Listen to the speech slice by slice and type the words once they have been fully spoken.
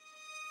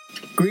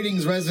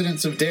Greetings,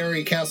 residents of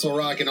Derry, Castle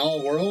Rock, and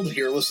all world.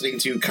 You're listening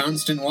to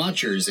Constant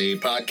Watchers, a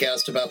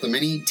podcast about the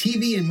many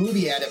TV and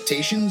movie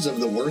adaptations of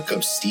the work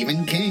of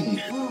Stephen King.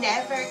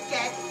 Never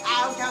get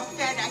out of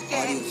bed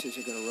again. Audiences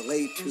are going to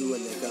relate to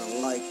and they're going to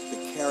like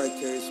the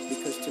characters,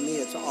 because to me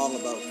it's all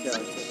about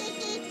character.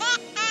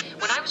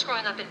 When I was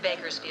growing up in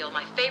Bakersfield,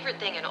 my favorite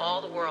thing in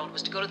all the world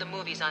was to go to the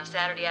movies on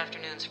Saturday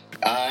afternoons.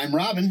 I'm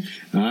Robin.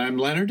 I'm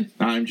Leonard.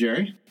 I'm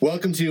Jerry.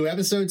 Welcome to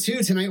episode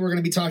 2. Tonight we're going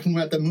to be talking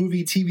about the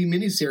movie TV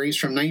miniseries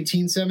from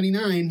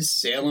 1979,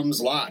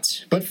 Salem's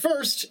Lot. But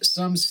first,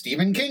 some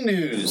Stephen King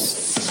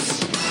news.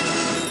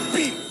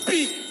 Beep,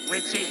 beep,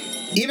 Richie.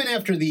 Even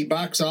after the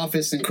box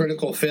office and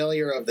critical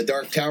failure of The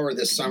Dark Tower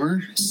this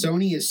summer,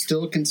 Sony is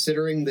still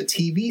considering the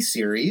TV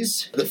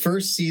series. The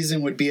first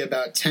season would be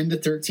about 10 to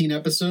 13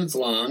 episodes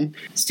long.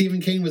 Stephen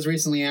King was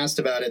recently asked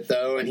about it,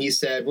 though, and he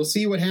said, "We'll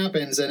see what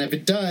happens, and if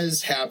it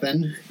does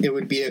happen, it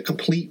would be a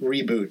complete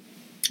reboot."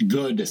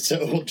 Good.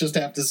 So we'll just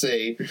have to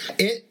see.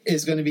 It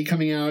is going to be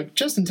coming out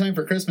just in time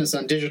for Christmas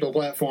on digital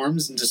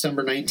platforms on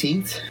December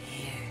 19th.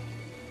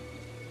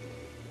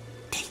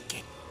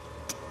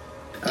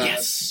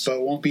 Yes.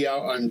 But won't be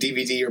out on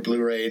DVD or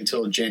Blu-ray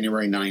until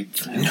January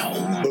 9th.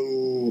 No.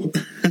 Boo.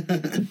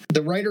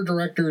 The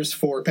writer-directors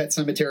for Pet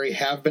Sematary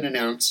have been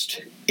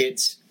announced.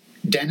 It's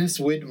Dennis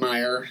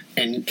Widmeyer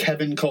and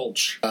Kevin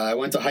Kolch. I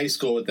went to high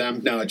school with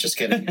them. No, just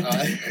kidding.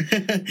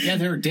 Yeah,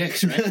 they're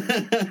dicks,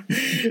 right?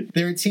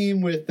 They're a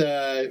team with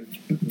a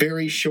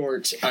very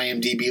short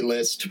IMDb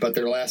list, but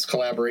their last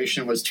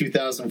collaboration was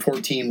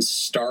 2014's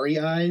Starry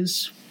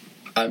Eyes.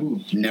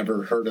 I've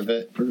never heard of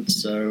it,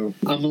 so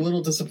I'm a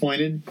little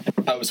disappointed.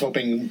 I was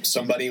hoping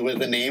somebody with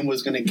a name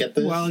was going to get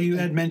this. Well, you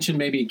had mentioned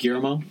maybe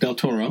Guillermo del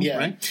Toro,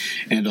 right?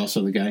 And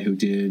also the guy who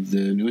did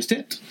the newest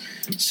It.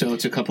 So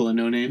it's a couple of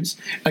no names.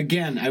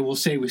 Again, I will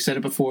say, we've said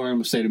it before, and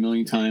we'll say it a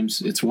million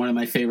times, it's one of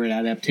my favorite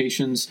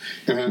adaptations.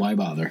 Why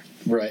bother?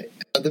 Right.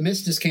 The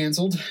Mist is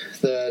canceled,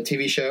 the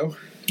TV show.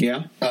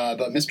 Yeah.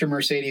 But Mr.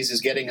 Mercedes is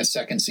getting a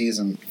second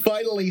season.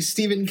 Finally,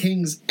 Stephen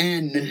King's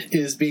N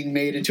is being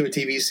made into a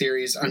TV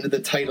series under the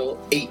title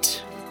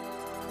 8.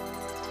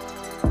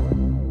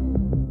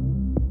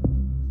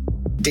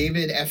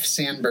 David F.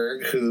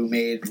 Sandberg, who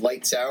made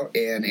Lights Out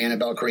and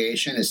Annabelle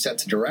Creation, is set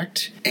to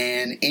direct.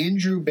 And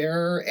Andrew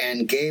Barrer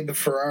and Gabe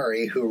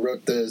Ferrari, who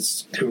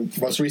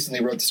most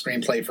recently wrote the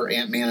screenplay for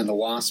Ant-Man and the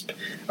Wasp,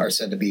 are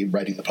said to be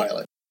writing the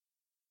pilot.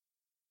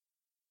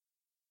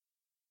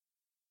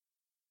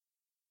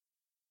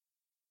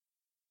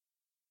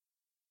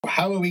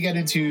 How will we get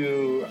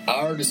into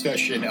our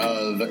discussion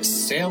of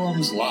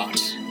Salem's Lot?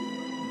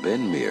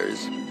 Ben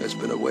Mears has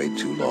been away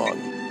too long.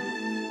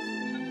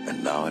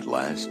 And now at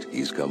last,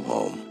 he's come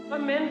home. My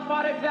men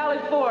fought at Valley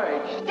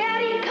Forge.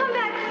 Daddy, come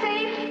back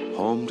safe.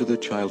 Home to the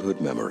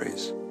childhood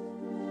memories.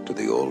 To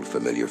the old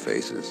familiar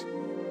faces.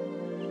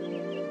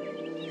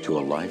 To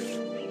a life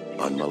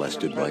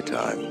unmolested by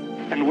time.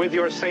 And with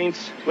your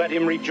saints, let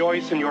him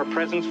rejoice in your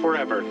presence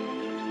forever.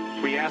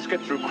 We ask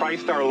it through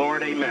Christ our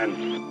Lord.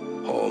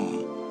 Amen.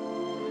 Home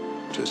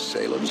to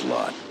Salem's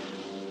Lot.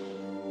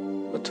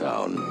 A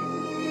town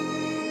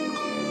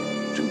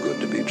too good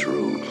to be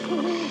true.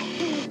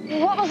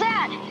 What was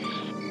that?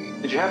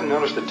 Did you happen to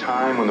notice the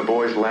time when the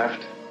boys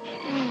left?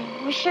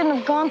 We shouldn't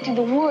have gone through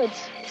the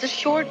woods. It's a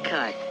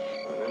shortcut.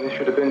 Well, they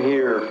should have been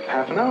here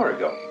half an hour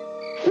ago.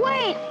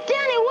 Wait!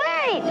 Danny,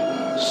 wait!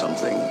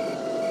 Something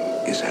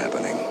is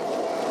happening.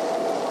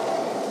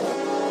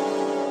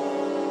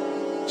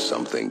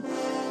 Something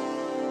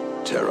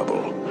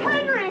terrible.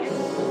 Henry!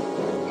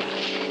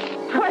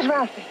 Where's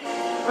Ralphie?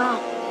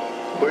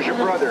 Where's your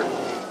brother?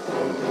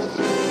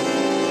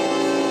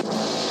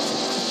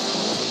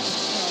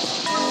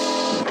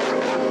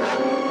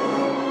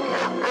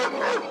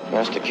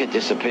 First the kid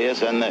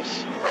disappears, then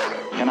this.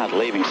 You're not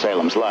leaving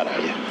Salem's Lot, are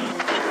you?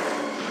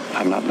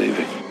 I'm not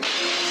leaving.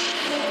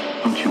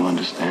 Don't you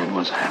understand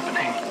what's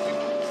happening?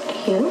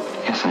 You?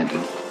 Yes, I do.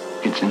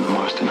 It's in the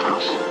Marston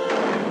house.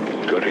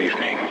 Good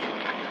evening.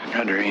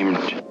 I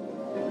dreamed.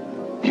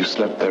 You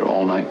slept there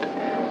all night?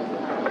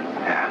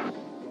 Yeah.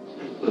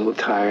 A little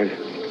tired.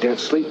 Didn't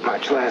sleep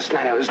much last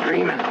night. I was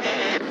dreaming.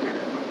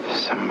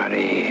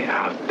 Somebody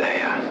out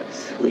there.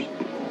 Sweet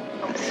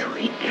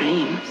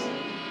dreams.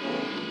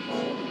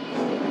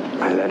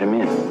 I let him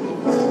in.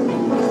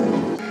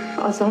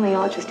 Oh, it's only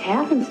all just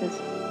happened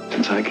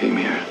Since I came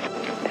here.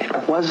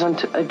 It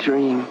wasn't a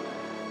dream.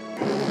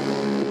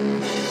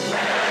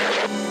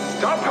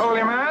 Stop,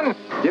 holy man!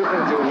 You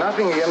can do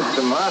nothing against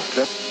the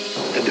master.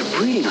 They're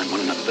breeding on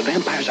one another. The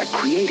vampires are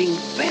creating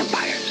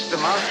vampires. The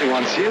master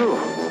wants you.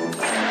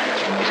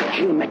 It's a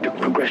geometric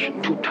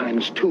progression. 2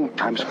 times 2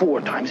 times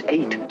 4 times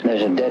 8.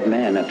 There's a dead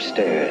man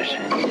upstairs.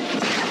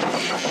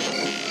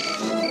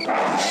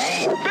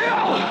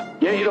 Bill!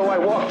 Yea, though I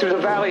walk through the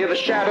valley of the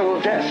shadow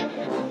of death,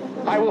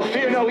 I will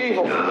fear no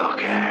evil.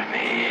 Look at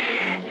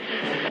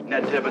me.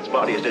 Ned Tibbett's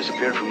body has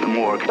disappeared from the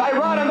morgue. Thy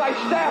rod and thy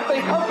staff,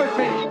 they comfort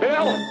me.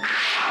 Bill!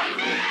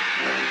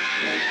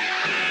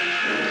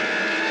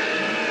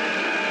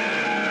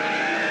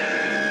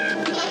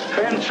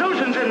 Ben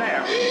Susan's in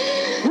there.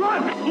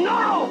 Run!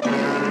 No!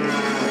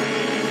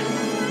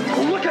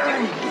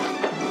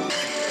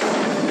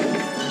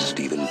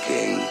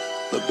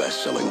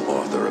 best-selling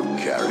author of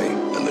Carrie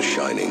and The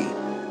Shining,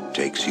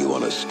 takes you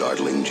on a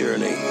startling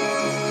journey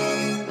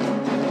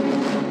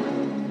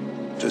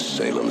to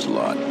Salem's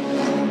Lot.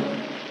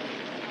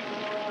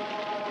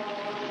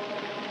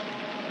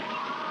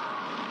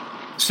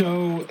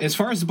 So, as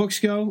far as the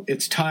books go,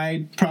 it's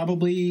tied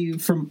probably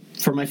for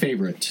my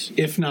favorite,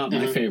 if not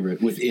my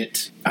favorite, with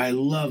It. I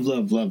love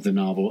the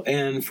novel.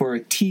 And for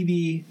a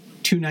TV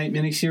 2-night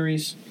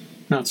miniseries,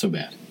 not so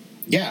bad.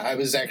 Yeah, I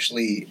was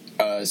actually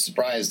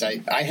surprised.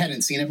 I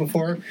hadn't seen it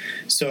before,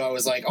 so I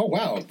was like, "Oh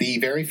wow, the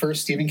very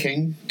first Stephen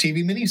King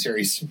TV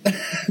miniseries."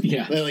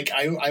 Yeah, like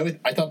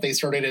I thought they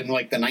started in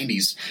like the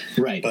 90s,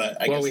 right?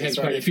 But I guess we had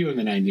quite a few in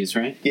the 90s,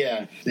 right?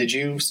 Yeah. Did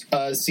you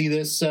see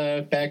this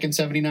back in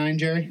 '79,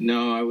 Jerry?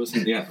 No, I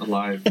wasn't yet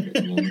alive at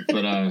the moment,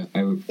 but I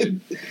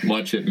did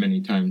watch it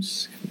many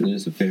times. It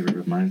is a favorite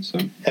of mine. So,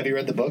 have you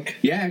read the book?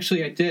 Yeah,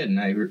 actually, I did, and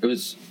it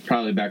was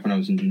probably back when I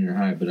was in junior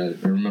high, but I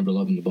remember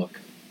loving the book.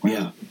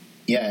 Yeah.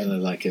 Yeah, I really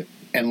like it.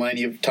 And Len,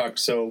 you've talked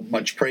so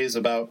much praise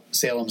about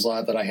Salem's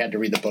Lot that I had to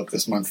read the book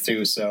this month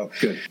too. So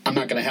good. I'm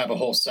not going to have a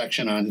whole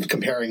section on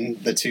comparing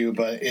the two,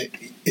 but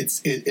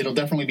it'll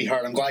definitely be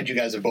hard. I'm glad you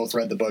guys have both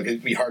read the book.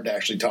 It'd be hard to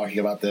actually talking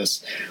about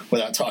this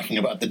without talking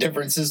about the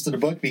differences to the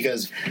book,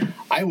 because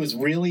I was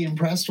really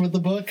impressed with the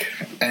book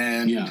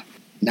and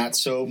not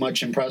so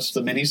much impressed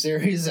with the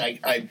miniseries.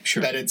 I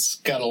bet it's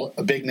got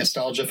a big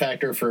nostalgia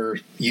factor for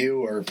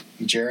you or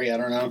Jerry. I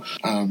don't know.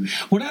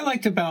 What I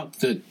liked about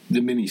the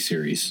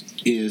miniseries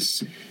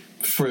is,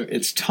 for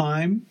its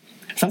time,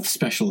 I thought the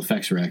special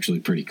effects were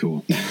actually pretty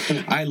cool.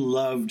 I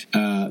loved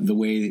the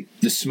way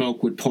the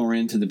smoke would pour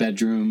into the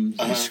bedroom,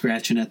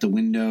 scratching at the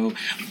window,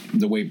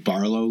 the way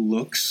Barlow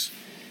looks.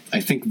 I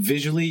think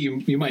visually,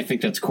 you might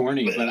think that's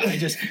corny, but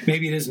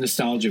maybe it is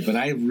nostalgia, but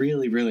I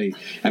really,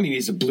 I mean,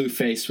 he's a blue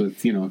face with,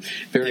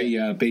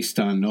 very based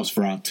on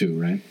Nosferatu,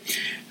 right?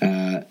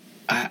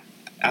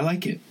 I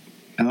like it.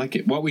 I like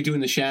it. What We Do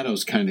in the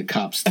Shadows kind of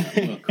cops that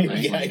look, right?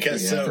 Yeah, I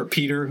guess so. For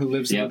Peter, who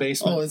lives in the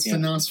basement. Oh, it's the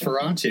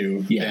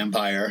Nosferatu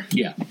vampire.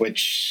 Yeah.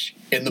 Which,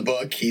 in the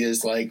book, he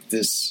is like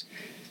this,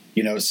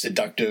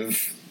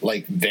 seductive,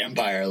 like,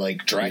 vampire,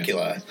 like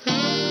Dracula.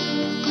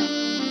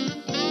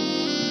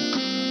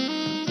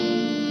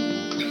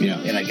 Yeah.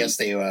 And I guess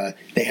they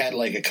had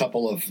like a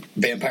couple of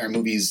vampire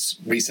movies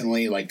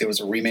recently. Like there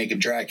was a remake of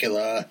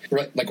Dracula,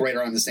 right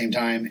around the same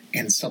time,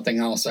 and something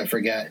else I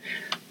forget.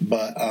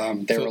 But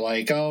they were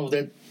like, oh,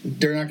 they're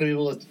not going to be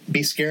able to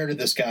be scared of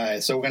this guy,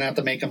 so we're going to have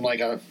to make him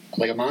like a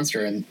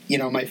monster. And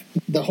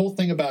the whole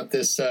thing about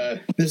this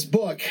this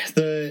book,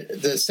 the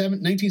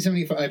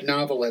 1975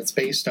 novel that's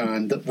based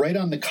on, right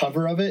on the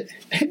cover of it,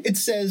 it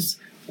says,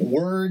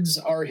 "Words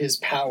are his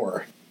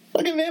power."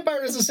 Fucking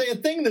vampire doesn't say a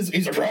thing.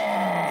 He's like,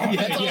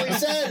 that's all he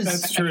says.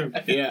 That's true.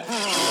 Yeah.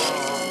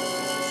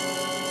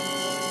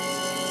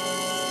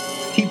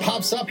 He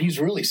pops up.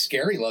 He's really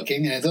scary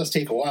looking, and it does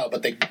take a while,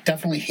 but they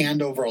definitely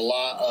hand over a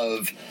lot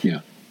of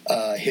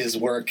his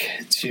work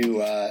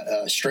to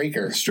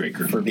Straker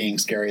for being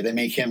scary. They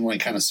make him like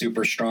kind of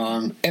super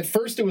strong. At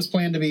first, it was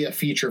planned to be a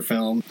feature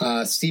film.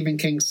 Stephen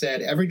King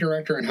said every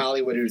director in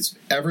Hollywood who's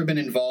ever been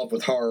involved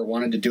with horror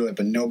wanted to do it,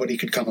 but nobody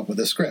could come up with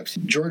a script.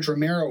 George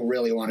Romero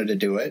really wanted to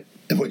do it,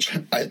 which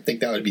I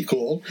think that would be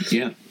cool.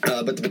 Yeah.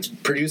 But the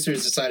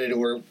producers decided it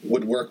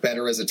would work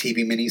better as a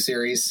TV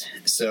miniseries,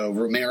 so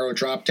Romero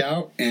dropped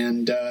out,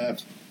 and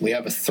we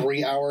have a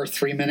 3-hour,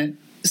 3-minute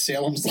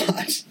Salem's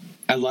Lot.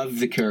 I love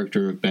the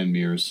character of Ben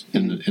Mears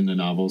in the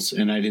novels,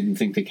 and I didn't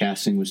think the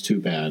casting was too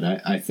bad.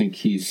 I think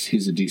he's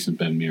a decent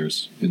Ben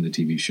Mears in the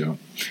TV show.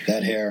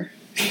 That hair.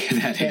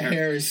 That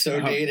hair is so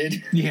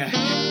dated. Yeah.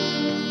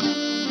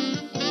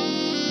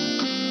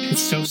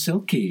 It's so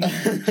silky.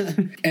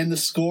 And the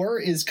score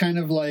is kind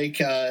of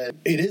like, it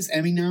is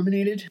Emmy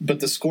nominated,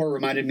 but the score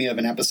reminded me of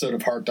an episode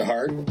of Heart to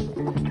Heart.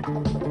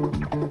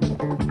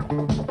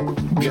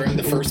 During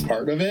the first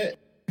part of it.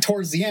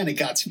 Towards the end, it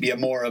got to be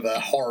more of a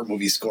horror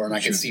movie score, and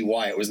I can see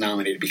why it was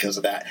nominated because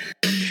of that.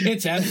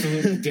 It's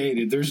absolutely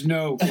dated. There's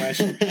no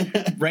question.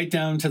 Right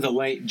down to the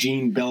light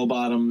jean bell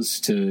bottoms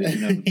to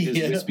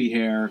his wispy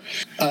hair.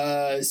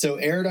 So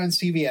aired on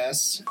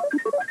CBS.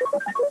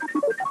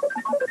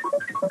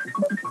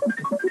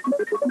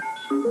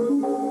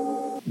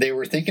 They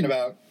were thinking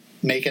about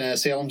making a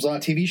Salem's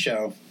Lot TV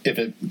show if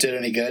it did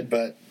any good,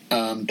 but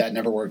that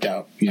never worked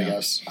out, I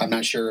guess. I'm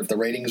not sure if the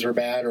ratings were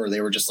bad or they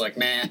were just like,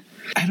 nah.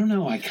 I don't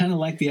know. I kind of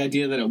like the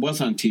idea that it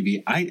was on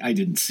TV. I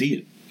didn't see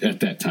it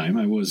at that time.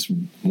 I was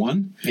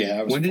 1. Yeah,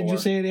 I was When 4. did you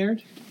say it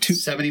aired?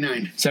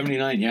 79.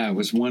 79, yeah, I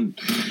was 1.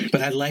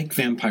 But I like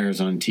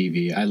vampires on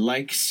TV. I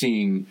like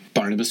seeing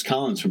Barnabas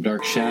Collins from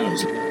Dark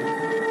Shadows.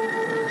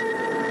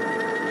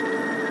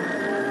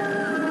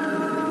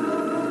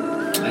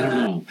 I don't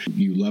know.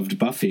 You loved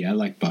Buffy. I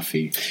like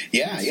Buffy.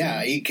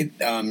 Yeah. He could,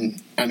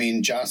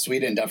 Joss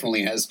Whedon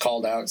definitely has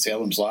called out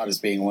Salem's Lot as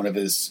being one of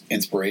his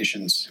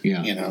inspirations.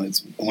 Yeah.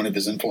 It's one of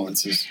his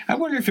influences. I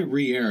wonder if it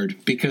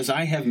re-aired, because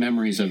I have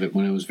memories of it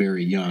when I was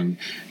very young.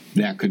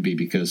 That could be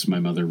because my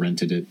mother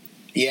rented it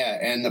Yeah,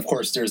 and of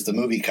course there's the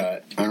movie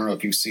cut. I don't know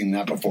if you've seen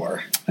that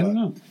before. I don't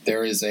know.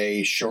 There is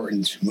a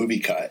shortened movie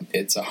cut.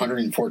 It's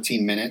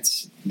 114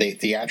 minutes. They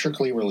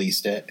theatrically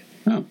released it.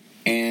 Oh.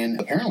 And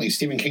apparently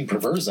Stephen King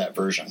prefers that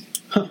version.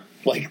 Huh.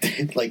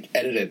 Like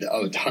edited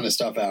a ton of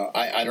stuff out.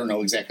 I don't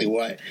know exactly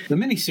what. The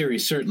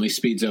miniseries certainly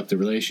speeds up the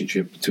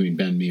relationship between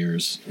Ben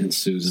Mears and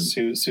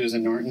Susan.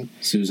 Susan Norton?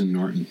 Susan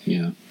Norton,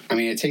 yeah. I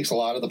mean, it takes a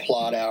lot of the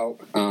plot out.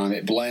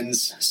 It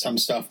blends some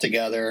stuff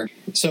together.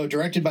 So,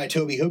 directed by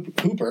Toby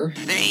Hooper.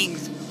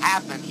 Things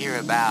happen here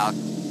about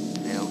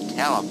they'll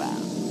tell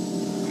about.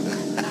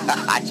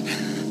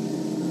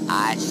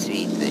 I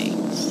see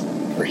things.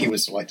 Where he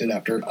was selected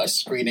after a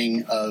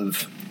screening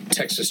of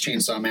Texas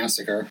Chainsaw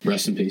Massacre.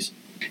 Rest in peace.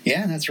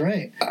 Yeah, that's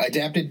right.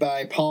 Adapted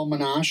by Paul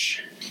Menashe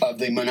of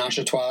the Menashe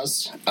a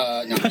Trois.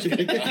 No,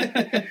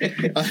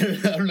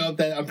 I don't know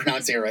if I'm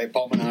pronouncing it right.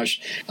 Paul Menashe.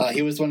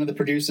 He was one of the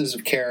producers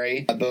of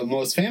Carrie, but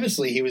most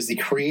famously, he was the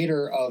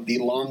creator of the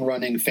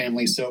long-running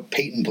family soap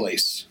Peyton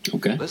Place.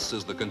 Okay. This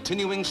is the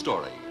continuing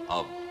story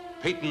of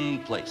Peyton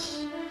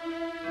Place.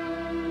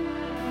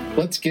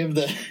 Let's give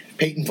the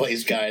Peyton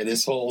Place guy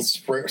this whole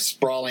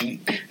sprawling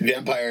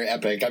vampire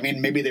epic. I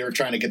mean, maybe they were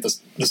trying to get the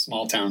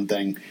small town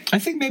thing. I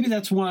think maybe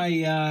that's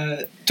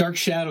why Dark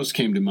Shadows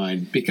came to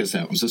mind, because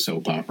that was a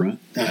soap opera.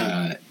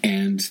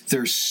 And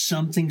there's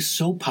something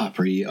soap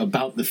opera-y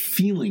about the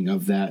feeling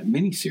of that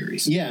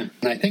miniseries. Yeah,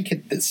 and I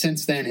think that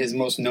since then his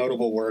most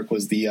notable work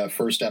was the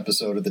first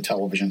episode of the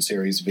television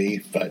series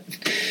V, but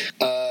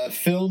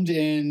filmed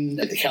in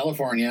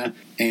California.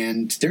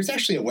 And there's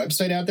actually a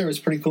website out there. It's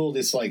pretty cool.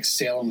 This like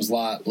Salem's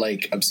Lot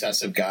like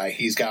obsessive guy.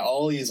 He's got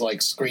all these like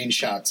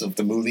screenshots of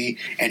the movie,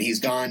 and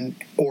he's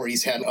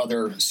had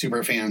other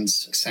super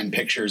fans send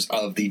pictures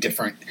of the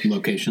different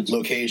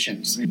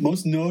locations.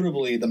 Most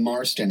notably, the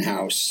Marston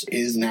house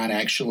is not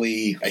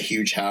actually a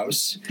huge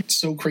house. It's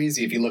so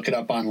crazy if you look it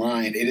up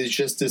online. It is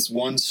just this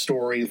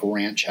one-story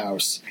ranch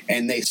house,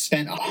 and they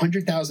spent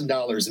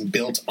 $100,000 and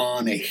built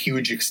on a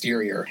huge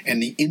exterior,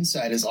 and the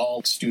inside is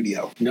all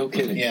studio. No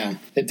kidding. Yeah,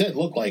 it did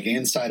look like the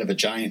inside of a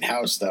giant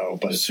house, though.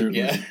 But certainly,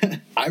 yeah,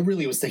 I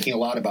really was thinking a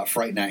lot about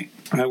Fright Night.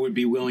 I would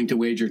be willing to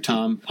wager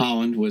Tom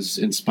Holland was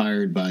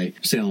inspired by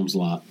Salem's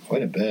Lot.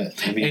 Quite a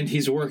bit. I mean, and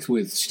he's worked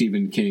with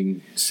Stephen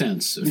King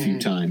since a few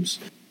times.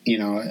 You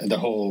know, the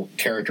whole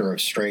character of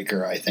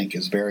Straker, I think,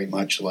 is very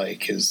much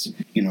like his,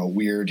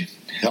 weird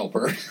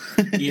helper.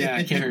 Yeah,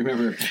 I can't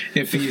remember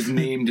if he's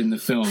named in the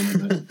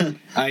film, but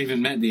I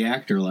even met the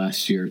actor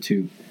last year,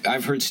 too.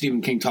 I've heard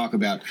Stephen King talk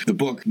about the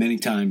book many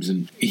times,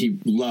 and he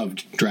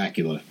loved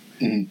Dracula.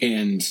 Mm-hmm.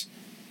 And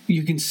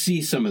you can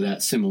see some of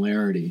that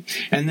similarity.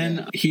 And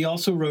then he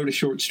also wrote a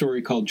short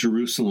story called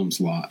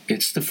Jerusalem's Lot.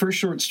 It's the first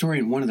short story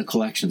in one of the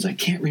collections. I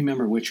can't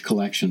remember which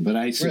collection, but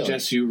I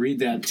suggest you read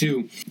that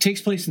too. It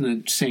takes place in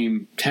the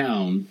same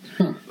town.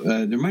 Huh.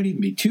 There might even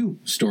be two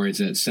stories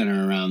that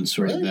center around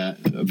sort of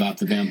that, about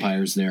the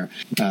vampires there.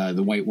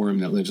 The white worm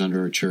that lives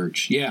under a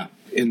church. Yeah.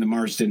 In the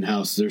Marston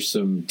house, there's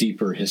some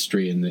deeper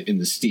history in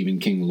the Stephen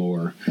King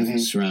lore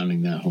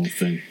surrounding that whole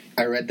thing.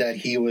 I read that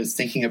he was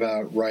thinking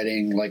about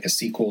writing like a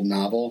sequel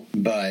novel,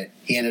 but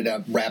he ended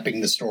up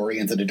wrapping the story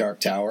into The Dark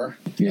Tower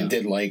and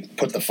did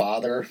put the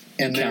father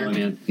in there.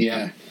 Callahan.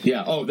 Yeah.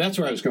 Yeah. Oh, that's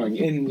where I was going.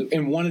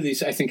 In one of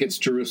these, I think it's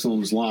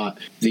Jerusalem's Lot,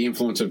 the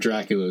influence of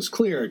Dracula is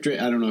clear. I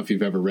don't know if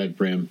you've ever read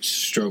Bram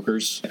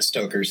Stoker's.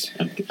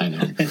 I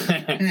know.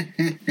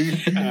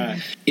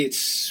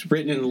 It's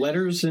written in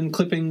letters and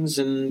clippings,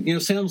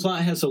 and Salem's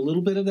Lot has a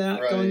little bit of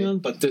that going on,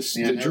 but the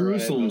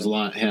Jerusalem's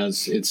Lot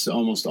it's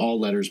almost all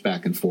letters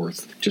back and forth.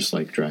 Just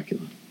like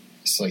Dracula.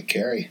 Just like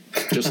Carrie.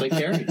 Just like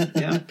Carrie,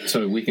 yeah.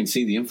 So we can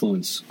see the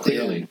influence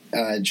clearly.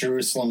 Yeah.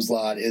 Jerusalem's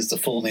Lot is the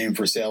full name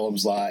for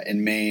Salem's Lot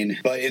in Maine.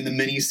 But in the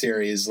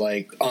miniseries,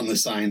 on the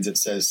signs it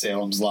says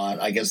Salem's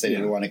Lot. I guess they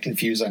didn't want to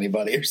confuse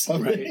anybody or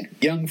something. Right.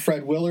 Young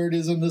Fred Willard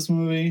is in this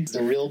movie.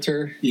 The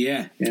realtor.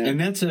 Yeah. And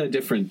that's a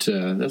different,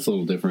 that's a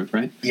little different,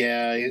 right?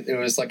 Yeah, it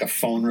was like a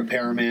phone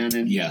repairman.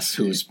 And yes,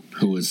 who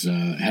was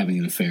having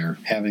an affair.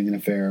 Having an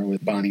affair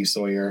with Bonnie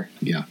Sawyer.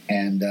 Yeah.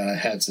 And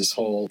has this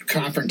whole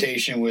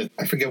confrontation with,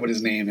 I forget what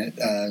his name is.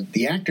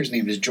 The actor's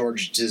name is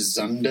George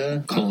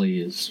Dzunda.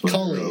 Cully is what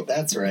Cully,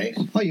 that's right.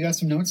 Oh, you got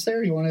some notes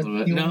there? You want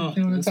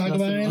to talk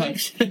about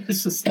anything?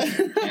 It's just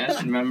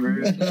cast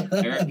members.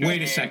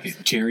 Wait a second.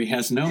 Jerry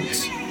has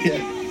notes. Yeah.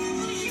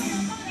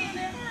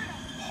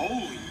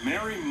 Holy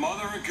Mary,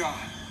 Mother of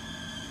God.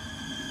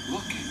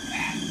 Look at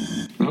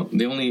that. Well,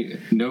 the only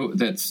note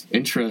that's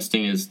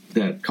interesting is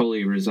that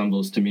Cully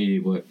resembles to me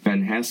what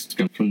Ben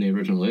Haskell from the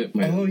original It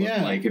might look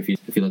like if you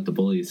let the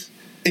bullies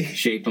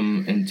shape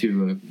him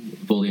into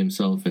a bully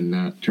himself and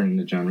not turn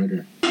into John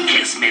Ritter.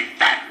 Kiss me,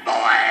 fat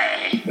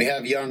boy. We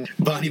have young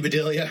Bonnie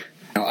Bedelia.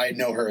 Now, I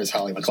know her as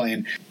Holly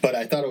McClane, but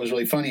I thought it was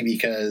really funny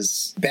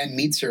because Ben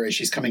meets her as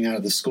she's coming out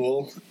of the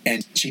school,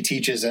 and she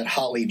teaches at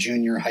Holly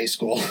Junior High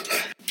School.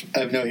 I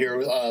have no here.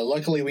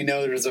 Luckily, we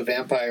know there's a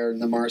vampire in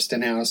the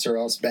Marston house, or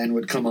else Ben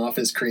would come off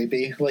as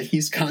creepy.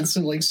 He's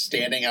constantly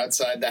standing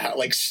outside the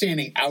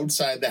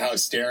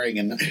house, staring,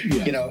 and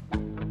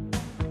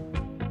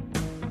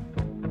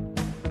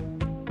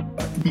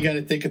You got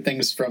to think of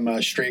things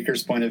from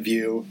Straker's point of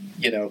view,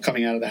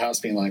 coming out of the house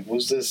being like,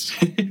 who's this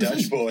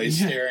Dutch boy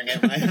staring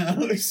at my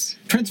house?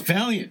 Prince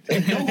Valiant, go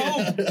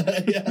home.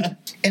 Yeah.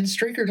 And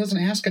Straker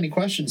doesn't ask any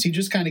questions. He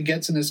just kind of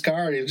gets in his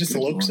car and he just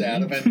looks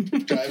at him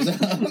and drives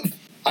off.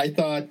 I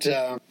thought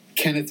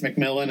Kenneth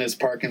McMillan as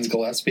Parkins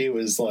Gillespie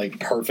was like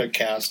perfect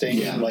casting.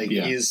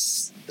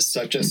 He's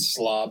such a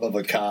slob of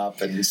a cop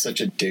and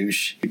such a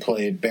douche. He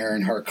played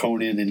Baron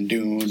Harkonnen in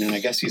Dune, and I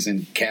guess he's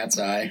in Cat's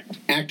Eye.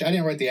 I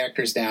didn't write the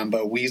actors down,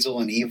 but Weasel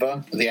and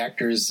Eva, the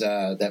actors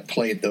that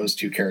played those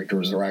two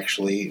characters,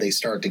 they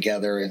starred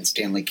together in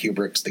Stanley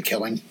Kubrick's The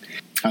Killing.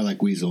 I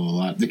like Weasel a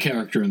lot. The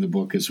character in the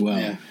book as well.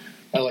 Yeah.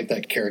 I like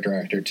that character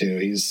actor too.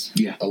 He's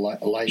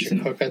Elijah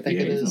Cook, I think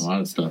it is. He's in a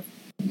lot of stuff.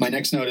 My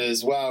next note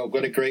is, wow,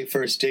 what a great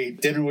first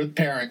date. Dinner with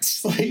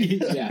parents. I'm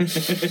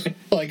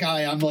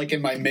like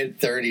in my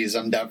mid-30s.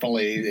 I'm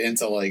definitely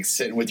into like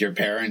sitting with your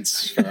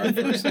parents for our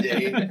first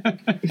date.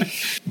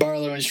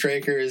 Barlow and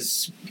Straker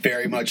is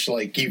very much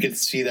like, you could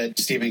see that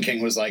Stephen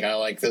King was like, I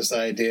like this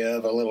idea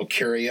of a little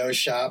curio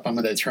shop. I'm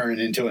going to turn it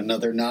into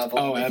another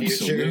novel in the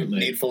future.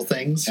 Needful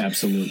Things.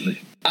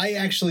 Absolutely. I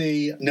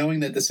actually, knowing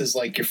that this is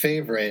like your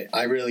favorite,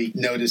 I really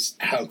noticed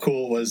how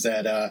cool it was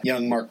that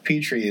young Mark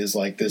Petrie is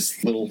like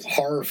this little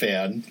horror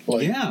fan. And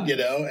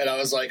I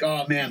was like,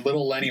 oh man,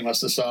 little Lenny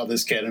must have saw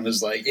this kid and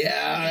was like,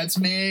 yeah, that's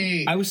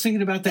me. I was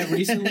thinking about that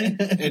recently,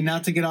 and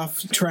not to get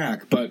off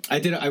track, but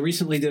I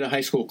recently did a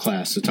high school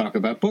class to talk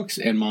about books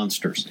and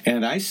monsters.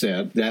 And I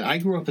said that I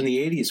grew up in the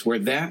 80s where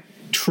that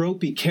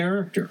tropey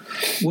character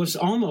was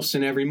almost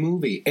in every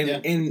movie.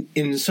 And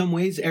in some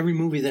ways, every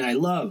movie that I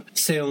love,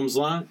 Salem's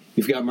Lot,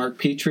 you've got Mark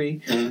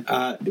Petrie,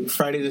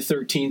 Friday the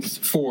 13th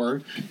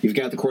 4, you've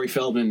got the Corey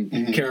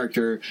Feldman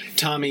character,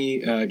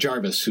 Tommy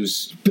Jarvis,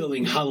 who's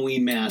building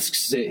Halloween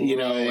masks,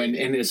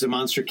 and is a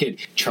monster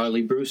kid.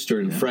 Charlie Brewster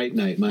in Fright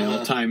Night, my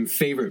all-time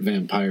favorite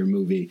vampire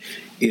movie,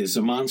 is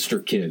a monster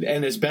kid.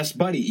 And his best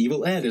buddy,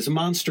 Evil Ed, is a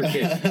monster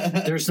kid.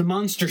 There's the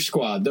Monster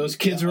Squad. Those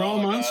kids are all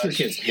monster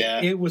kids.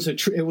 Yeah. It was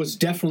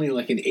definitely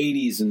like an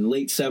 80s and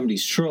late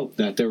 70s trope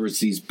that there was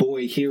these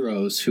boy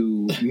heroes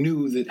who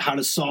knew how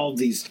to solve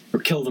these or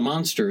kill the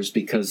monsters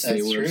because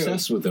they were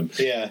obsessed with them.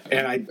 Yeah.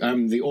 And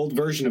I'm the old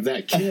version of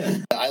that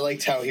kid. I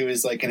liked how he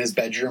was like in his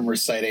bedroom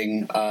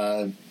reciting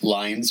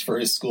lines for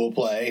his school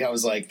play. I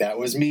was like, that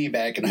was me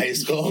back in high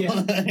school.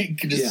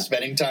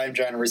 Spending time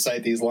trying to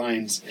recite these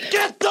lines.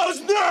 Get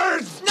those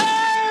nerds!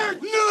 Nerds!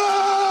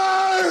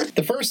 Nerds!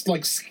 The first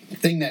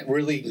thing that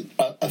really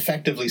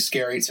effectively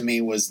scary to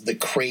me was the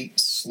crate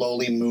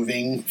slowly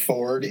moving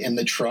forward in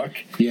the truck.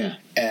 Yeah.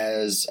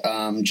 As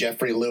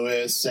Jeffrey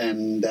Lewis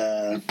and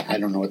I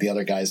don't know what the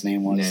other guy's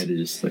name was. Ned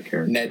is the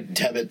character. Ned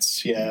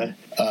Tebbets,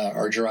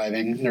 are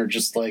driving. They're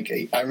just like,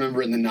 I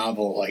remember in the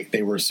novel,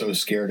 they were so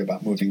scared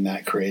about moving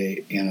that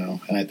crate, and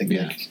I think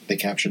they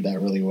captured that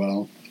really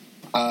well.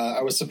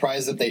 I was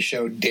surprised that they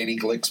showed Danny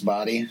Glick's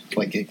body,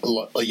 like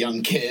a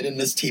young kid in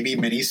this TV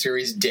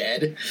miniseries,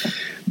 dead.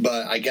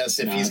 But I guess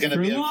if he's going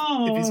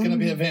to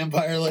be a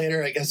vampire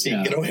later, I guess he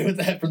can get away with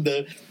that from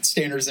the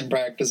standards and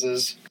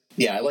practices.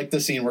 Yeah, I like the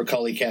scene where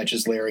Cully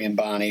catches Larry and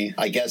Bonnie.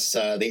 I guess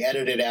they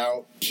edited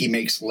out. He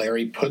makes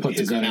Larry put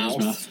his gun in his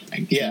mouth.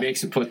 He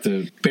makes him put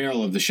the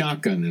barrel of the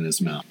shotgun in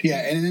his mouth. Yeah,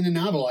 and in the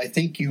novel, I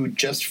think you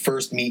just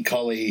first meet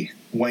Cully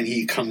when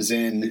he comes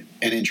in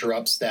and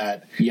interrupts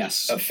that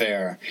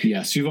affair.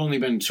 Yes, you've only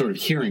been sort of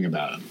hearing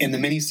about him. In the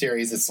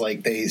miniseries, it's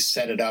like they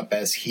set it up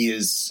as he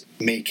is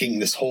making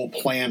this whole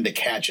plan to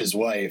catch his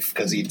wife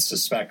because he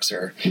suspects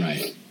her.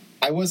 Right.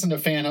 I wasn't a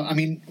fan of...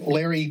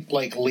 Larry,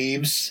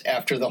 leaves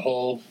after the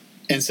whole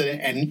incident,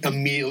 and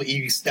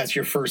immediately that's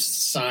your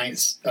first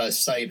sight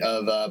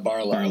of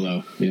Barlow.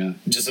 Barlow, yeah.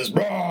 Just says,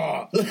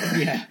 raw!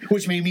 Yeah.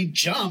 Which made me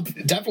jump.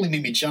 It definitely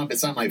made me jump.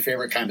 It's not my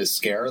favorite kind of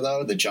scare,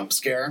 though, the jump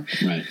scare.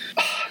 Right.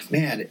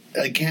 Man,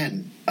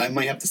 again, I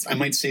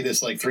might say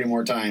this 3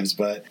 more times,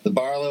 but the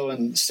Barlow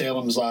and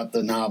Salem's Lot,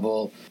 the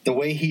novel, the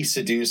way he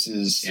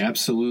seduces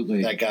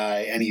that guy,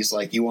 and he's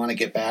like, you want to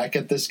get back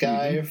at this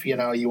guy? If,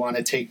 you want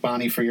to take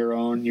Bonnie for your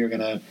own, you're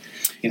going to,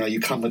 you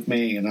come with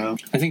me,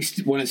 I think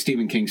one of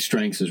Stephen King's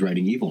strengths is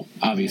writing evil,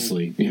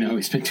 obviously.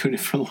 He's been doing it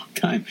for a long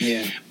time.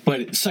 Yeah.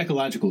 But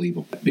psychological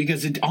evil,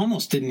 because it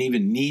almost didn't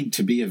even need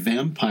to be a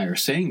vampire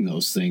saying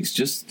those things.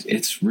 Just,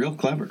 it's real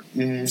clever.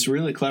 Mm-hmm. It's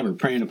really clever,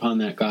 preying upon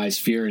that guy's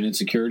fear and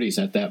insecurities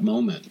at that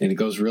moment. And it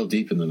goes real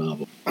deep in the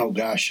novel. Oh,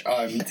 gosh.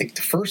 I think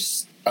the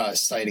first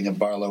sighting of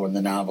Barlow in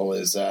the novel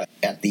is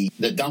at the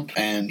dump,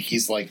 and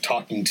he's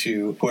talking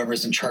to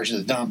whoever's in charge of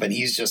the dump, and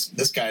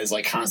this guy is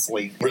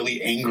constantly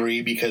really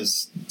angry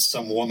because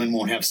some woman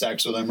won't have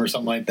sex with him or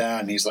something like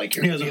that, and he's like,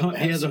 he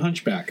has a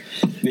hunchback.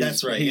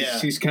 That's right.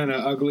 He's kind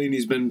of ugly, and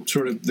he's been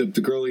sort of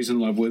the girl he's in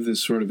love with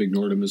has sort of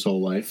ignored him his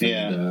whole life.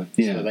 So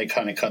they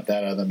kind of cut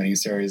that out of the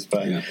miniseries,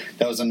 but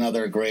that was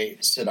another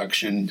great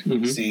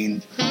seduction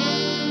scene.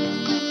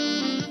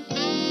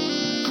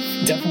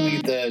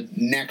 Definitely the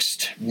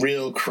next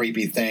real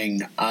creepy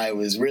thing I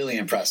was really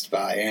impressed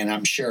by, and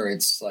I'm sure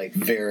it's like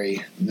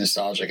very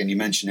nostalgic, and you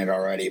mentioned it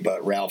already,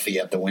 but Ralphie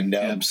at the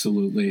window.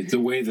 Absolutely. The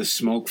way the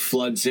smoke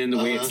floods in, the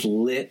way it's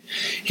lit.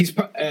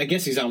 I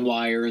guess he's on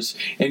wires,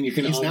 and you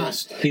can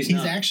He's He's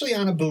not. actually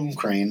on a boom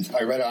crane.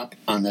 I read up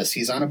on this.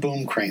 He's on a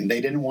boom crane.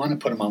 They didn't want to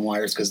put him on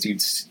wires because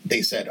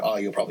they said, oh,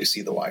 you'll probably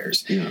see the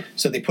wires. Yeah.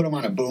 So they put him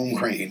on a boom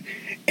crane,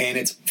 and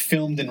it's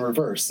filmed in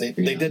reverse. They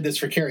did this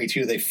for Carrie,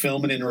 too. They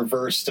film it in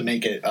reverse to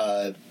make it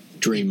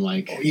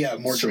dreamlike. Yeah,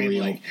 more surreal.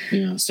 dreamlike.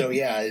 Yeah. So,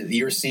 yeah,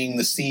 you're seeing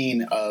the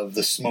scene of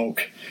the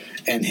smoke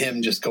and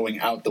him just going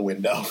out the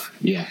window.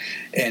 Yeah.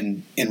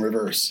 And in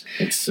reverse.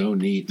 It's so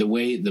neat. The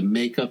way the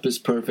makeup is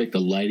perfect, the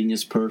lighting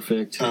is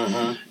perfect.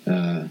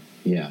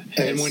 Yeah.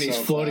 And when he's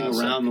floating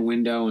around the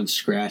window and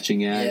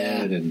scratching at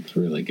it, and it's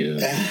really good.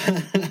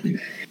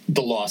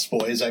 The Lost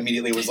Boys, I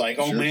immediately was like,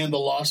 oh man, the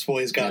Lost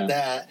Boys got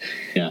that.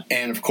 Yeah.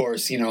 And of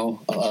course,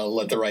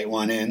 let the right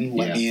one in,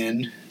 let me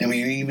in. I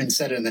mean, we even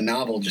said it in the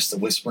novel, just the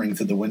whispering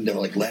through the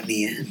window, like, let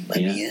me in, let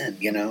me in,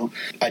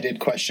 I did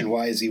question,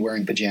 why is he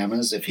wearing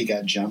pajamas if he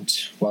got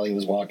jumped while he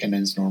was walking in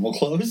his normal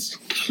clothes?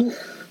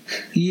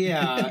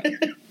 Yeah.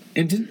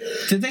 And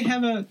did they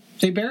have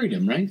they buried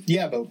him, right?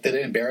 Yeah, but they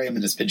didn't bury him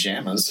in his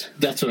pajamas.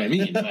 That's what I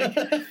mean.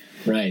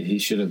 Right, he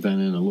should have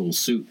been in a little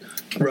suit.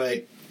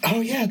 Right.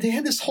 Oh, yeah, they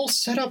had this whole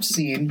setup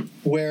scene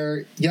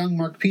where young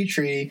Mark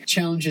Petrie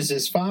challenges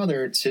his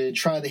father to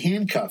try the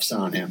handcuffs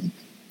on him.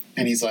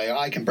 And he's like,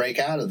 I can break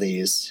out of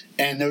these.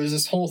 And there was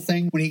this whole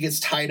thing when he gets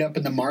tied up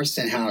in the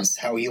Marston house,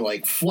 how he,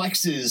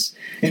 flexes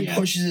and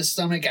pushes his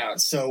stomach out.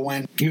 So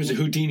when... He was a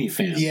Houdini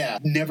fan. Yeah.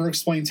 Never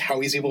explains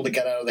how he's able to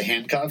get out of the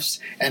handcuffs.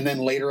 And then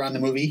later on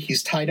in the movie,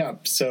 he's tied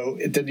up. So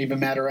it didn't even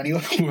matter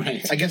anyway.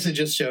 Right. I guess it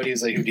just showed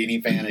he's a Houdini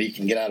fan and he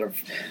can get out of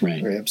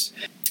ribs.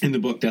 In the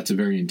book, that's a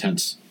very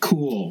intense,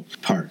 cool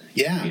part.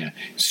 Yeah.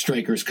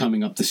 Stryker's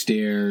coming up the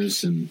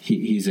stairs, and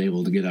he's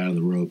able to get out of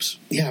the ropes.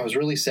 Yeah, I was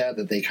really sad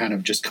that they kind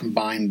of just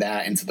combined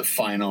that into the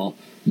final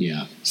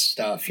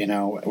stuff,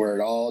 where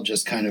it all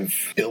just kind of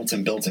built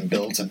and built and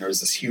built, and there was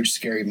this huge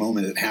scary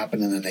moment that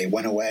happened, and then they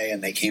went away,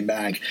 and they came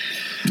back.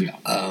 Yeah.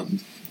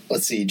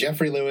 Let's see,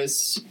 Jeffrey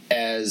Lewis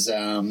as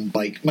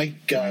Mike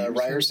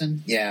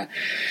Ryerson. Yeah,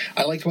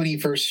 I liked when he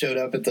first showed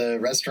up at the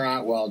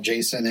restaurant while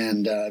Jason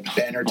and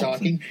Ben are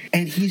talking,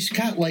 and he's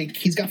got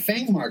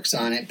fang marks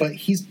on it, but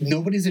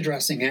nobody's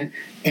addressing it,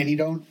 and he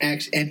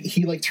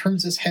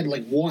turns his head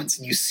once,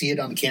 and you see it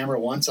on the camera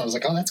once. I was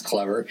like, oh, that's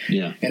clever.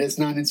 Yeah, and it's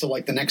not until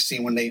the next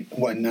scene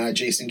when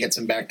Jason gets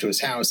him back to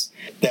his house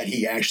that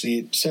he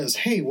actually says,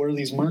 hey, what are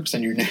these marks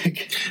on your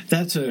neck?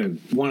 That's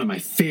one of my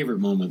favorite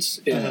moments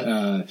in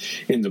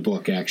the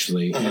book,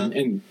 actually,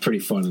 and pretty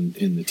fun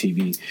in the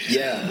TV.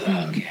 Yeah. Look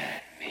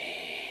at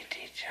me,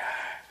 teacher.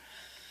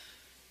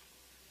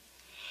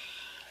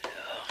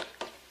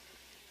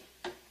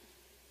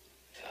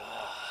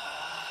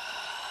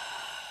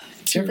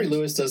 Jeffrey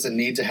Lewis doesn't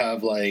need to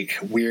have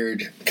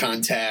weird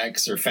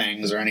contacts or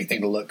fangs or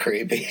anything to look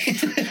creepy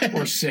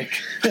or sick.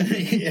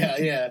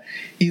 Yeah.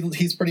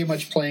 He's pretty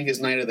much playing his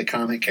Night of the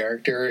Comet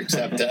character,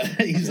 except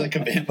he's like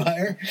a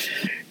vampire.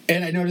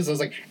 And I noticed, I was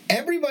like,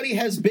 everybody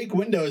has big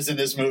windows in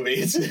this movie.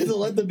 It's to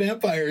let the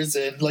vampires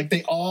in.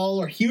 They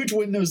all are huge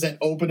windows that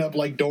open up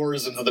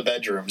doors into the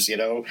bedrooms,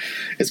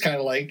 It's kind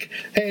of like,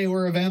 hey,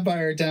 we're a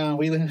vampire town.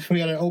 We got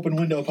an open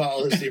window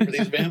policy for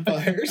these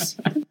vampires.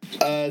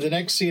 The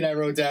next scene I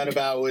wrote down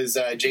about was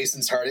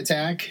Jason's heart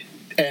attack.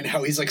 And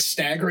how he's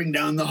staggering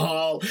down the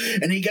hall,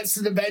 and he gets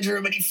to the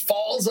bedroom, and he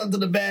falls onto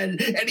the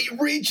bed, and he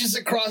reaches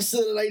across to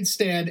the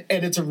nightstand,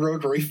 and it's a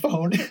rotary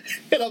phone.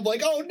 And I'm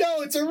like, oh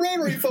no, it's a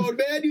rotary phone,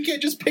 man! You can't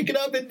just pick it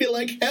up and be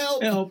like,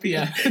 help,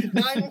 yeah,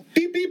 9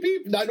 beep beep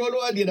beep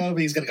 911.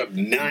 But he's gonna go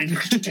 911.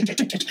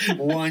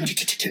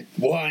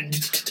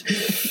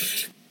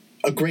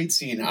 A great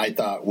scene I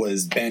thought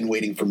was Ben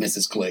waiting for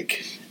Mrs.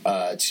 Glick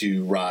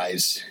to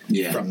rise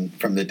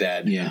from the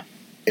dead. Yeah.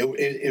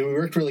 It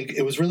worked really.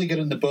 It was really good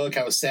in the book.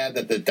 I was sad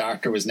that the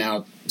doctor was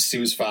now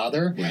Sue's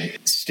father. Right.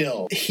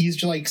 Still, he's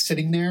just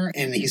sitting there,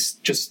 and he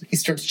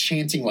starts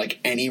chanting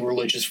any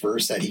religious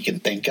verse that he can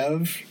think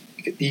of.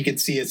 You can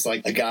see it's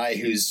a guy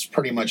who's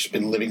pretty much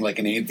been living like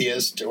an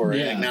atheist or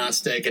an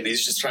agnostic, and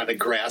he's just trying to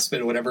grasp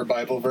at whatever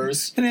Bible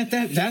verse. And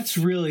that's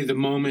really the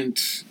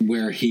moment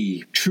where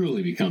he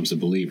truly becomes a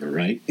believer,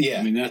 right? Yeah.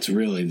 I mean, that's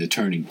really the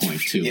turning point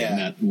too.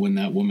 Yeah. When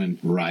that woman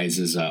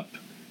rises up.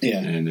 Yeah.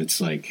 And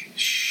it's like,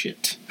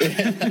 shit.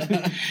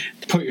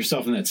 Put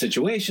yourself in that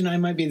situation, I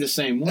might be the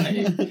same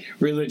way.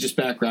 Religious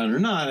background or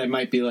not, I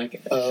might be like,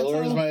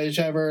 where's my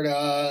shepherd?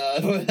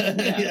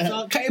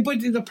 Okay. But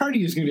the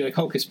party is going to be like,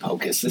 hocus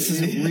pocus. This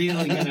isn't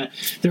really going to...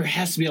 There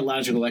has to be a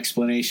logical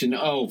explanation.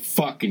 Oh,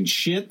 fucking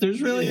shit.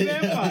 There's really a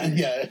vampire.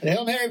 Yeah.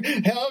 Hail Mary,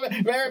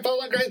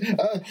 full of grace.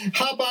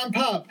 Hop on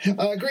pop.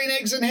 Green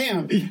eggs and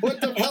ham.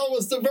 What the hell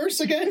was the verse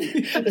again?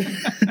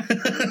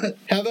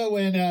 How about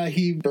when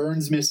he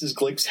burns Mrs.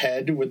 Glick's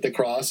head with the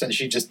cross and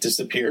she just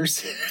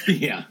disappears?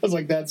 Yeah. I was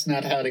like, that's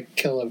not how to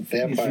kill a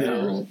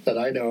vampire that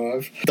I know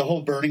of. The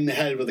whole burning the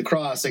head with the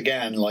cross,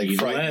 again, like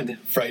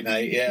Fright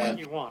Night, yeah. What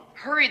do you want?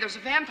 Hurry, there's a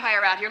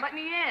vampire out here. Let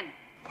me in.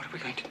 What are we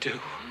going to do?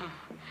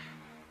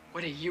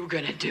 What are you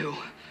going to do?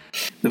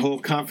 The whole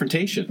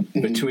confrontation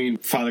between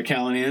Father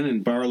Callahan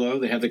and Barlow,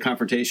 they have the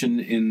confrontation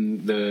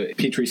in the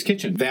Petrie's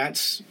kitchen.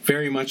 That's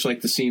very much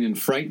like the scene in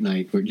Fright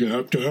Night where you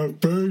have to have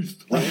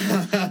faith.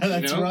 Right?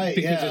 That's right,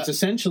 because it's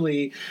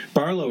essentially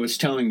Barlow is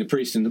telling the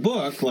priest in the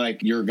book,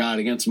 like, your God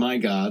against my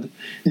God.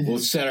 We'll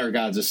set our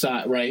gods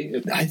aside, right?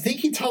 I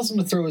think he tells him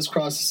to throw his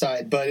cross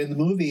aside, but in the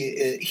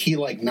movie, he,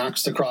 like,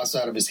 knocks the cross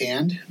out of his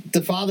hand.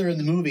 The father in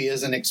the movie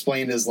isn't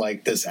explained as,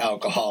 like, this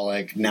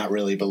alcoholic, not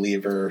really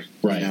believer,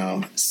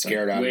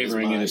 scared out of his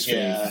mind. In his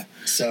faith.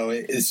 So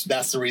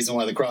that's the reason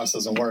why the cross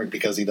doesn't work,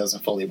 because he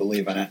doesn't fully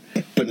believe in it.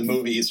 But in the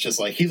movie, he's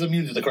just like, he's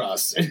immune to the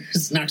cross.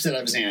 Just knocks it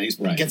out of his hand.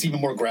 He gets even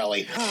more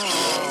growly.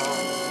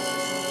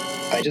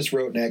 I just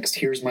wrote next,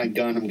 here's my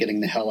gun, I'm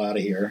getting the hell out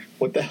of here.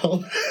 What the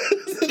hell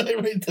did I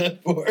write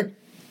that for?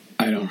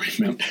 I don't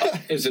remember.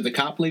 Is it the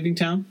cop leaving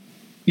town?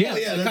 Yeah,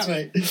 that's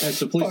right. That's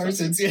the police.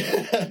 Parsons,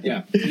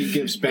 yeah. He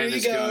gives Ben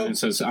his gun and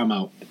says, I'm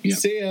out. Yeah.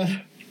 See ya.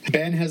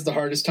 Ben has the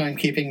hardest time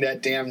keeping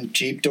that damn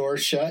Jeep door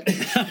shut.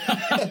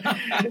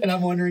 And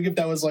I'm wondering if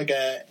that was like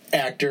a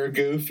actor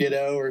goof,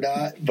 or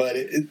not. But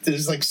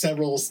there's like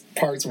several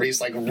parts where he's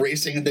like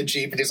racing in the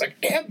Jeep and he's like,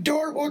 damn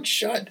door won't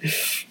shut.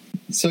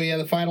 So yeah,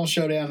 the final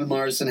showdown in the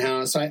Marston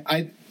house.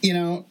 I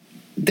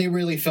they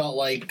really felt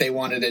like they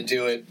wanted to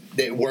do it.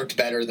 It worked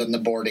better than the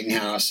boarding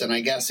house. And I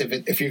guess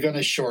if you're going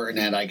to shorten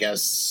it, I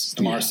guess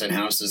the Marston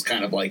house is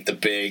kind of like the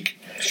big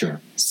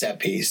set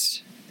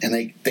piece. And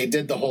they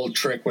did the whole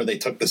trick where they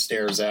took the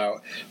stairs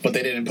out, but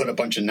they didn't put a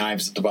bunch of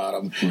knives at the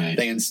bottom. Right.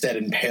 They instead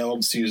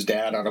impaled Sue's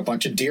dad on a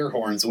bunch of deer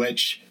horns,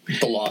 which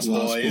the Lost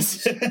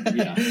Boys.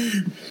 Yeah.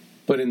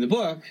 But in the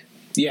book,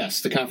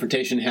 yes, the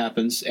confrontation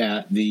happens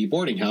at the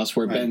boarding house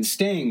where Ben's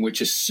staying, which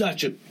is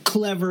such a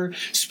clever,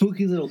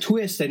 spooky little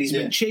twist that he's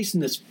been chasing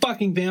this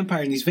fucking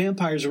vampire and these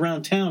vampires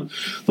around town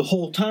the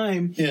whole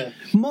time. Yeah.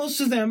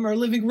 Most of them are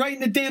living right in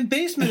the damn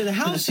basement of the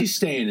house he's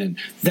staying in.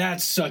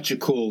 That's such a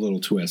cool little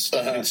twist.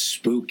 A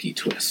spooky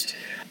twist.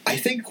 I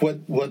think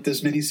what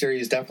this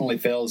miniseries definitely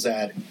fails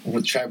at,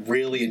 which I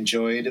really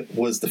enjoyed,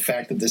 was the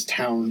fact that this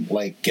town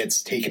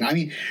gets taken. I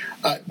mean,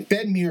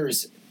 Ben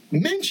Mears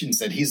mentions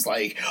that he's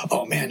like,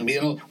 oh man,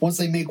 once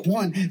they make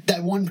one,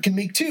 that one can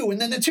make two, and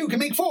then the two can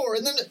make four,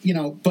 and then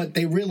but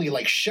they really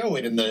show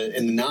it in the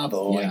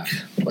novel,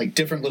 like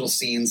different little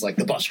scenes, like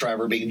the bus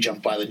driver being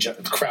jumped by the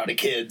crowd of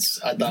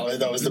kids. I thought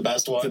that was the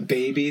best one. The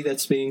baby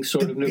that's being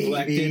sort of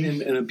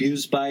neglected and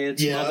abused by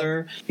its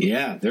mother.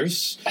 Yeah,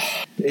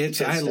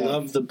 I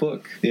love the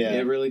book. Yeah,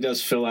 it really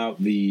does fill out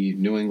the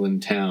New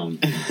England town.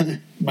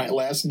 My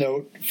last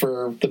note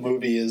for the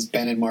movie is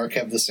Ben and Mark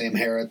have the same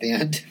hair at the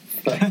end.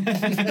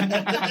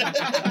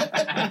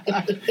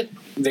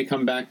 They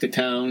come back to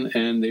town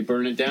and they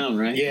burn it down,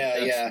 right?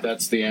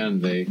 That's the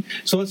end.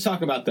 So let's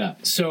talk about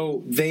that.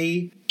 So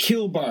they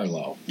kill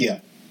Barlow.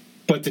 Yeah.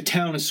 But the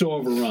town is so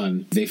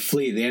overrun, they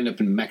flee. They end up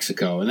in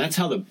Mexico. And that's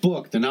how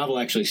the novel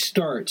actually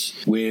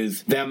starts,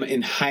 with them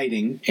in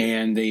hiding.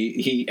 And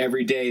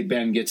every day,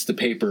 Ben gets the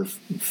paper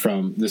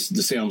from the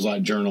Salem's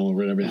Lot Journal, or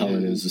whatever the hell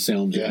it is. The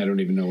Salem's, I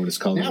don't even know what it's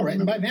called. Now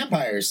written by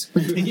vampires.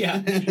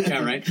 yeah,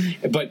 right.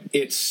 But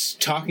it's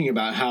talking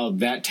about how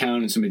that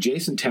town and some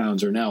adjacent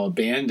towns are now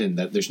abandoned,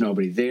 that there's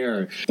nobody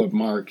there. But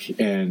Mark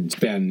and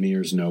Ben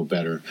Mears know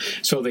better.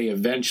 So they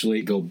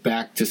eventually go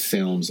back to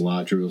Salem's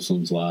Lot,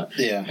 Jerusalem's Lot.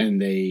 Yeah.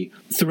 And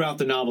throughout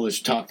the novel, it's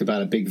talked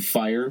about a big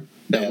fire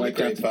that wiped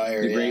out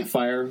the Great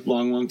Fire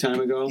long time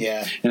ago.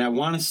 Yeah. And I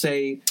want to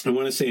say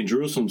in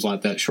Jerusalem's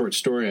Lot, that short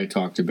story I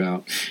talked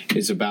about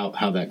is about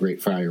how that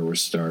Great Fire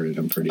was started,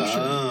 I'm pretty sure.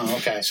 Oh,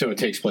 okay. So it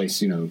takes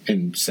place, in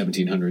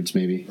 1700s,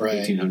 maybe,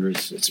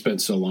 1800s. It's been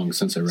so long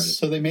since I read it.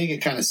 So they make it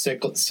kind of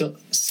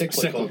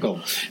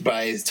cyclical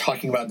by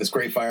talking about this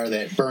Great Fire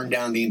that burned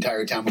down the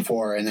entire town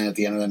before, and then at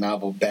the end of the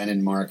novel, Ben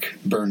and Mark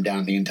burned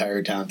down the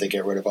entire town to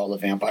get rid of all the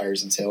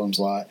vampires in Salem's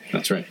Lot.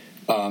 That's right.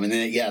 And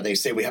then, they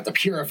say we have to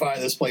purify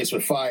this place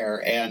with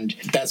fire. And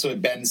that's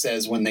what Ben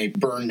says when they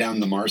burn down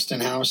the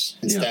Marston house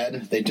instead.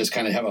 Yeah. They just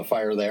kind of have a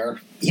fire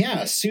there.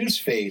 Yeah, Sue's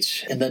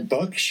fate. In that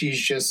book, she's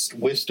just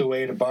whisked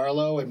away to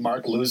Barlow, and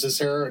Mark loses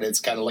her, and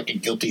it's kind of like a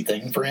guilty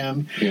thing for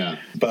him. Yeah.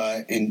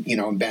 But,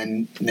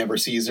 Ben never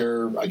sees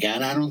her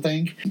again, I don't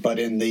think. But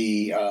in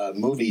the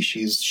movie,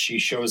 she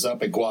shows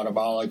up at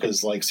Guatemala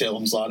because,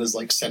 Salem's Lot is,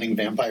 sending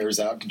vampires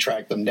out to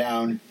track them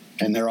down.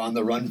 and they're on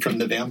the run from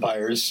the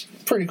vampires.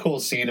 Pretty cool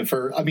scene of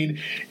her. I mean,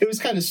 it was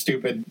kind of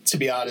stupid, to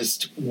be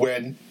honest,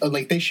 when,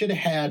 like, they should have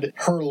had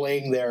her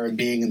laying there and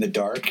being in the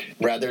dark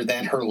rather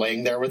than her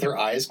laying there with her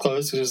eyes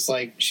closed. It's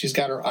like, she's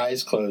got her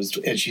eyes closed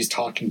and she's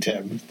talking to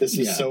him. This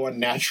is so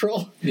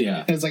unnatural. Yeah.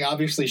 And it's like,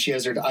 obviously she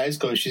has her eyes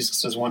closed. She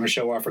just want to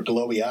show off her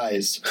glowy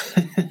eyes.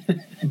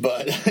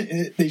 But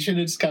they should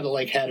have just kind of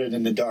like had it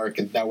in the dark,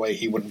 and that way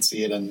he wouldn't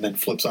see it, and then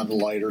flips on the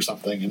light or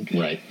something. And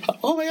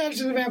oh my gosh,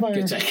 it's a vampire!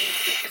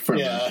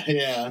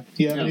 Yeah.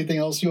 Do you have anything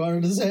else you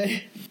wanted to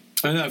say?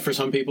 I know for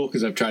some people,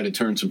 because I've tried to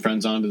turn some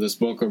friends onto this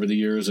book over the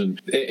years,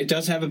 and it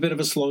does have a bit of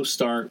a slow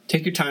start.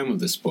 Take your time with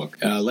this book.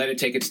 Let it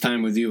take its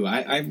time with you.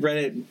 I've read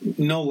it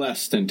no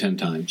less than 10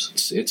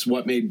 times. It's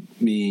what made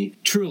me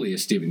truly a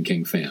Stephen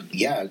King fan.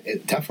 Yeah,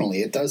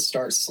 definitely. It does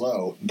start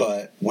slow,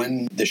 but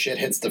when the shit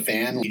hits the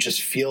fan, you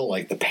just feel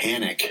like the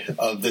panic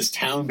of this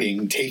town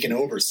being taken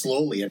over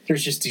slowly. And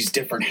there's just these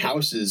different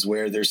houses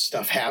where there's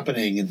stuff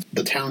happening, and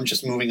the town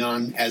just moving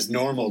on as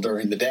normal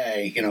during the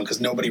day,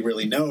 because nobody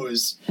really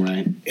knows.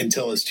 Right.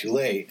 Until it's too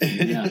late.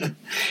 Yeah.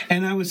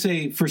 And I would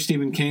say for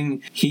Stephen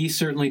King, he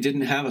certainly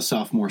didn't have a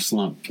sophomore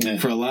slump. Yeah.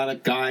 For a lot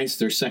of guys,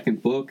 their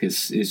second book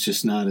is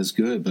just not as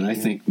good. But I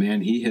think, man,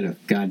 he hit a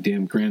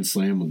goddamn grand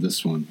slam with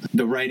this one.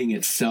 The writing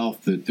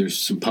itself, that there's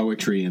some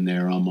poetry in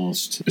there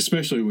almost,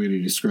 especially when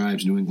he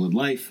describes New England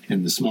life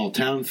and the small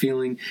town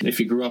feeling. If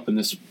you grew up in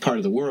this part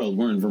of the world,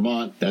 we're in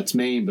Vermont, that's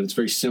Maine, but it's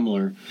very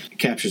similar. It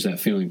captures that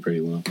feeling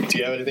pretty well. Do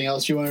you have anything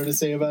else you wanted to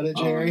say about it,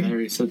 Jerry? I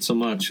already said so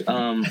much.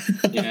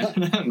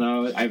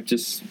 No, I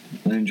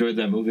enjoyed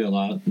that movie a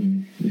lot,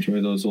 and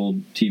enjoy those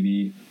old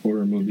TV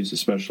horror movies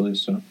especially.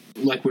 So,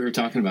 like we were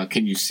talking about,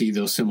 can you see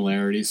those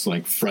similarities,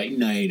 like Fright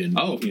Night and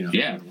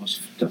yeah,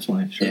 most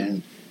definitely,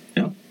 sure.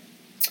 Yeah.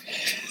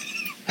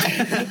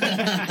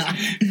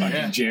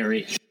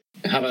 Jerry.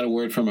 How about a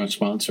word from our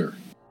sponsor?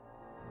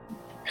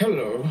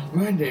 Hello,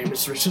 my name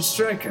is Richard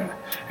Stryker,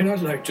 and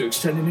I'd like to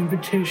extend an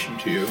invitation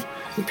to you,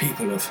 the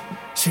people of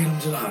Salem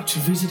Delight, to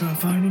visit our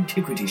fine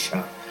antiquity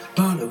shop,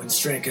 Barlow and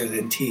Stryker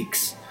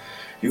Antiques.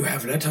 You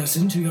have let us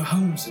into your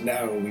homes, and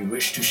now we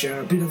wish to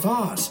share a bit of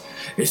ours.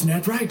 Isn't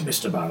that right,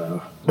 Mr.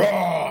 Barlow?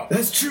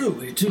 That's true.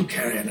 We do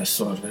carry an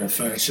assortment of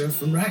furniture,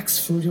 from racks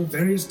for your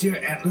various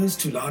deer antlers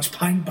to large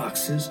pine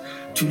boxes,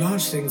 to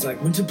large things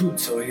like winter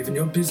boots or even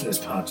your business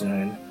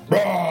partner.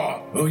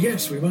 Oh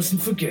yes, we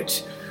mustn't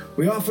forget.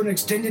 We offer an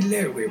extended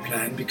layaway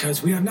plan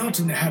because we are not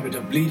in the habit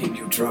of bleeding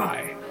you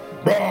dry.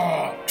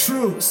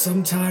 True,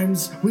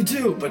 sometimes we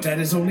do, but that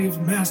is only if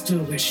master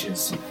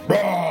wishes.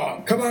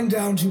 Come on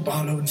down to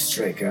Barlow and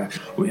Stryker.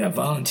 We have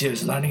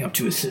volunteers lining up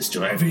to assist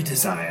your every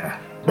desire.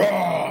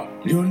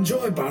 You'll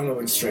enjoy Barlow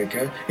and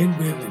Stryker, and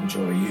we'll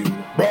enjoy you.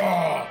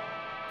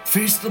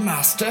 Face the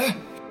master.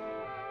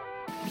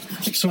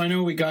 So I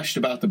know we gushed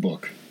about the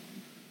book.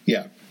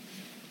 Yeah.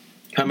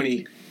 How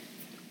many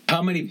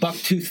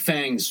bucktooth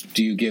fangs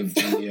do you give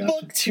the...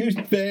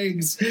 Bucktooth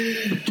fangs.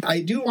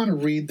 I do want to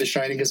read The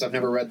Shining because I've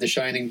never read The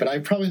Shining, but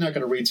I'm probably not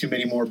going to read too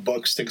many more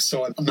books,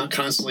 so I'm not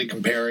constantly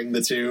comparing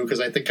the two,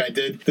 because I think I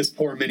did this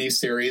poor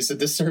mini-series a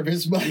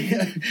disservice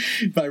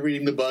by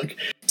reading the book.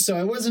 So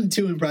I wasn't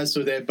too impressed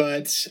with it,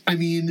 but, I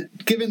mean,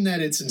 given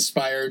that it's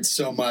inspired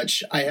so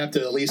much, I have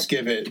to at least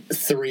give it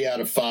 3 out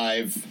of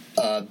 5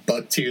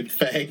 bucktooth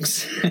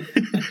fangs.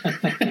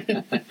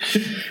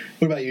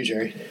 What about you,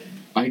 Jerry?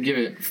 I'd give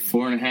it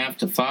 4.5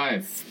 to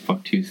 5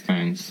 bucktooth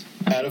fangs.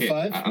 Out of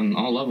 5? On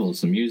all levels.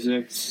 The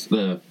music,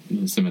 the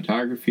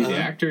cinematography, the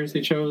actors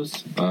they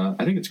chose.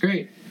 I think it's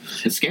great.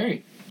 It's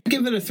scary.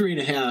 Give it a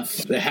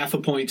 3.5. The half a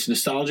point's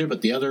nostalgia,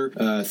 but the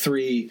other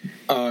 3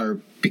 are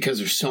because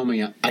there's so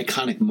many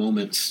iconic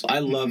moments. I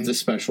love the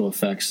special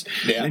effects.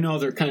 Yeah. I know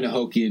they're kind of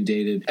hokey and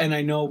dated, and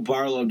I know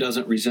Barlow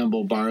doesn't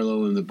resemble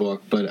Barlow in the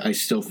book, but I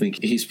still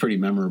think he's pretty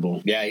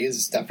memorable. Yeah, he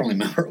is definitely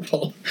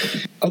memorable.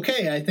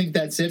 Okay, I think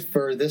that's it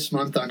for this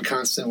month on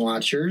Constant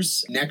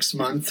Watchers. Next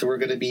month, we're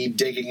going to be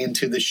digging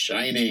into The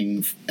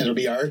Shining. It'll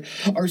be our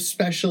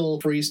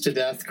special Freeze to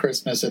Death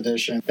Christmas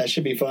edition. That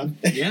should be fun.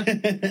 Yeah.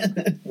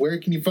 Where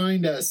can you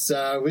find us?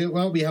 We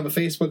have a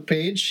Facebook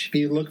page. If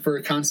you look for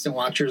Constant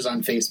Watchers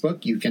on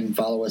Facebook, you can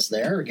follow us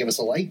there or give us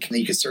a like.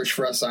 You can search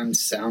for us on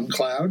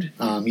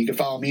SoundCloud. You can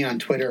follow me on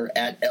Twitter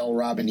at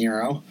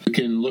LRobinero. You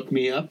can look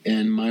me up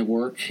and my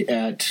work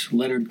at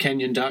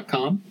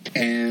LeonardKenyon.com.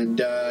 And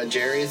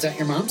Jerry is at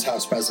your mom's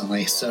house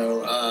presently,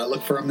 so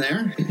look for him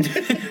there.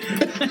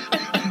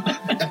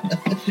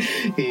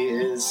 He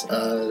is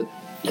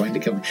going to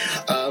kill me.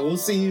 We'll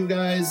see you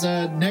guys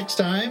next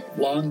time.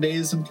 Long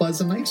days and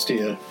pleasant nights to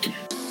you.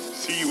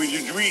 See you in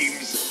your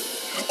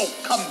dreams. Oh,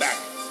 come back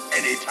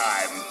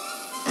anytime.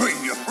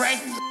 Bring your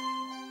friends.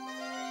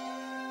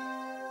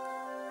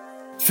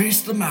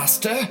 Face the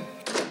master.